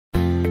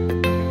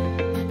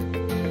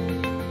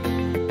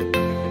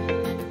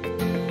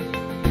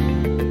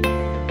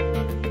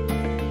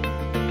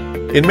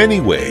In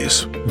many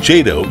ways,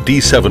 JADO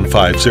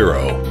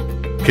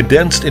D750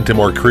 condensed into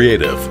more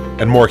creative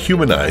and more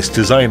humanized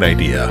design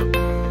idea.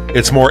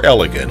 It's more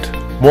elegant,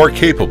 more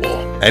capable,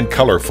 and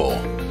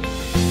colorful.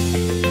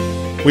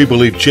 We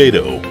believe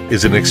JADO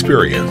is an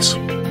experience,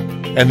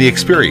 and the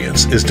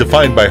experience is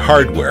defined by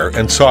hardware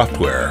and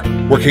software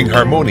working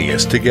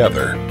harmonious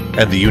together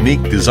and the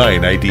unique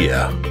design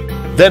idea.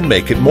 Then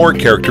make it more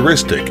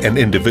characteristic and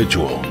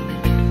individual.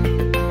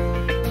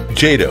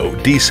 JADO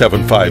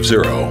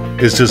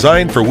D750 is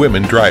designed for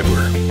women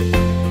driver.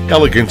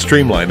 Elegant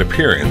streamlined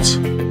appearance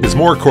is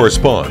more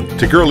correspond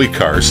to girly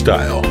car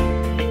style.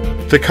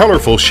 The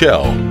colorful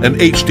shell and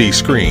HD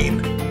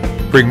screen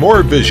bring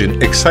more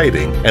vision,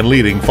 exciting, and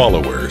leading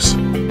followers.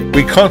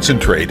 We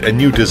concentrate a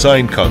new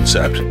design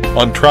concept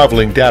on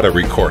traveling data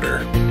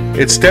recorder.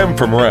 It stemmed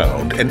from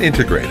round and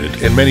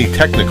integrated in many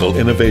technical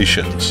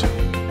innovations.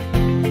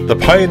 The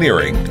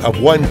pioneering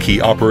of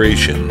one-key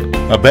operation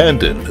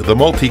abandoned the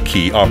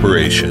multi-key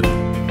operation.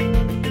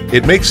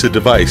 It makes the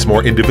device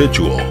more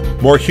individual,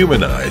 more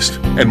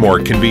humanized, and more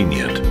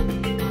convenient.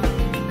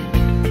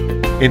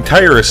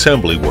 Entire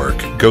assembly work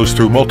goes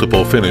through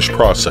multiple finish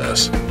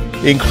process,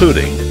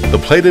 including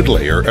the plated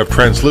layer of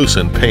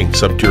translucent paint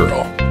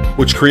subdural,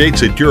 which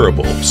creates a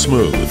durable,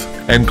 smooth,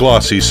 and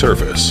glossy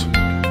surface.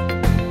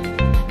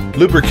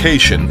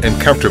 Lubrication and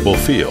comfortable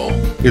feel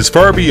is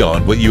far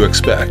beyond what you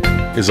expect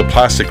is a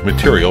plastic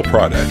material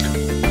product,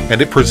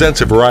 and it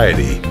presents a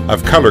variety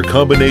of color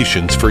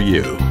combinations for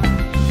you.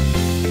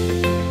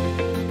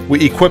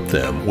 We equip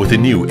them with a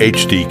new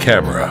HD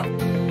camera,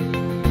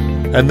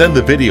 and then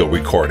the video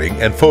recording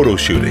and photo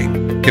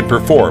shooting can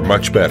perform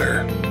much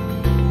better.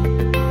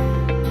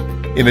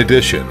 In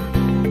addition,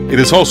 it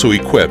is also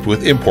equipped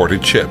with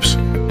imported chips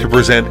to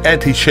present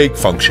anti-shake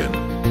function,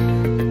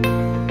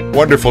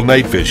 wonderful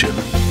night vision,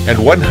 and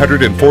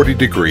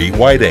 140-degree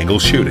wide-angle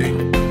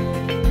shooting.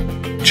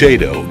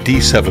 JADO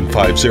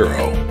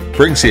D750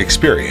 brings the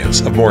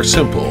experience of more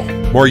simple,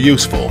 more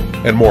useful,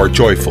 and more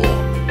joyful.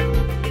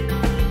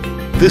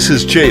 This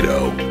is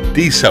JADO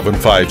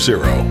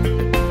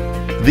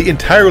D750. The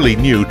entirely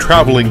new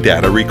traveling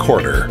data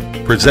recorder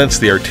presents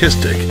the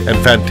artistic and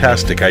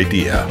fantastic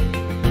idea.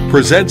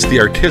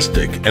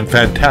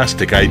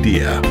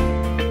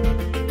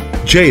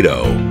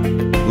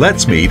 JADO.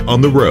 Let's meet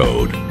on the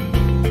road.